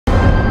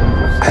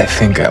I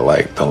think I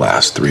like the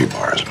last 3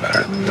 bars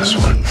better than this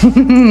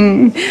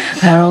one.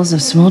 Perils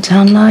of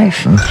small-town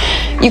life.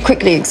 You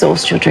quickly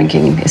exhaust your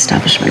drinking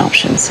establishment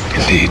options.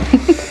 Indeed.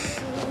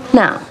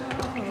 Now,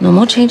 no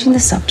more changing the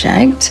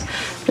subject.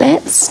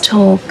 Let's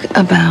talk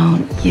about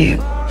you.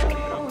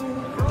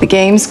 The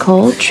game's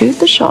called Truth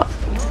the Shot.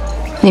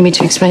 Need me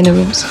to explain the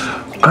rules?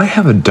 I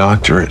have a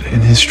doctorate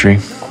in history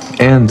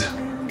and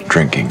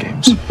drinking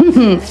games.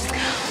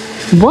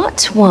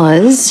 What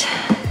was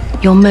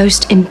your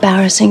most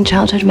embarrassing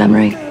childhood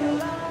memory?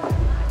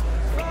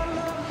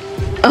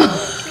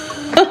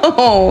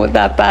 Oh,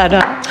 that bad,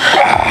 huh?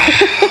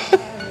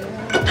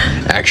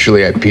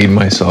 Actually, I peed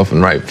myself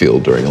in right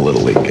field during a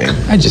Little League game.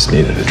 I just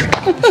needed a drink.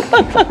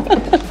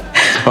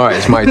 All right,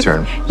 it's my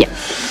turn. Yeah.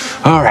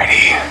 All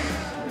righty.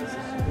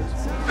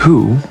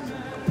 Who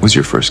was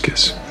your first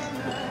kiss?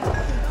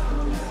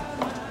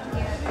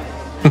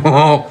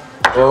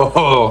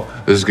 Oh,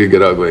 this could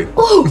get ugly.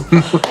 Ooh,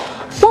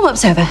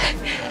 warm-up's over.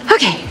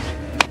 Okay.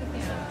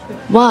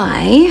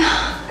 Why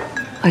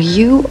are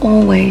you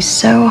always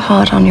so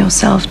hard on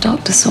yourself,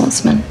 Dr.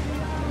 Swordsman?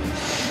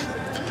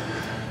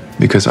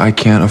 Because I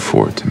can't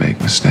afford to make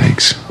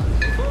mistakes.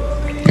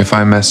 If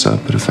I mess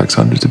up, it affects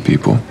hundreds of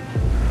people,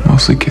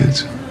 mostly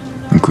kids,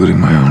 including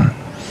my own.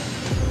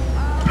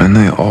 And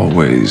they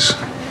always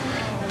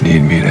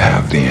need me to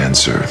have the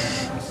answer.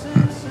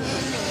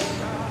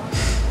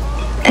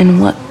 And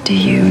what do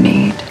you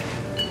need?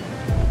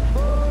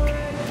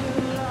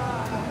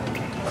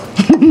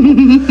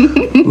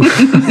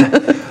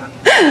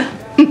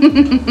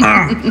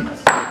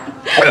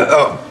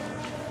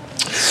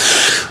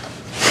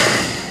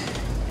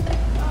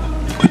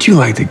 Would you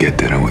like to get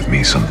dinner with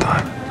me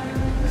sometime?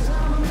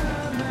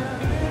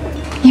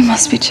 You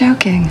must be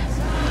joking.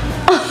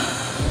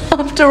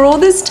 After all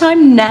this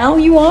time, now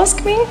you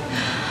ask me?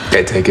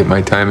 I take it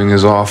my timing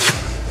is off.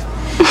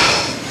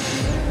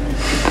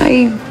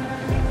 I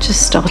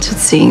just started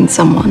seeing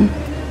someone.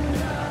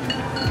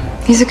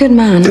 He's a good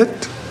man.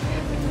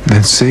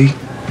 Then say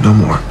no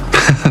more.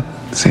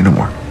 Say no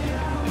more.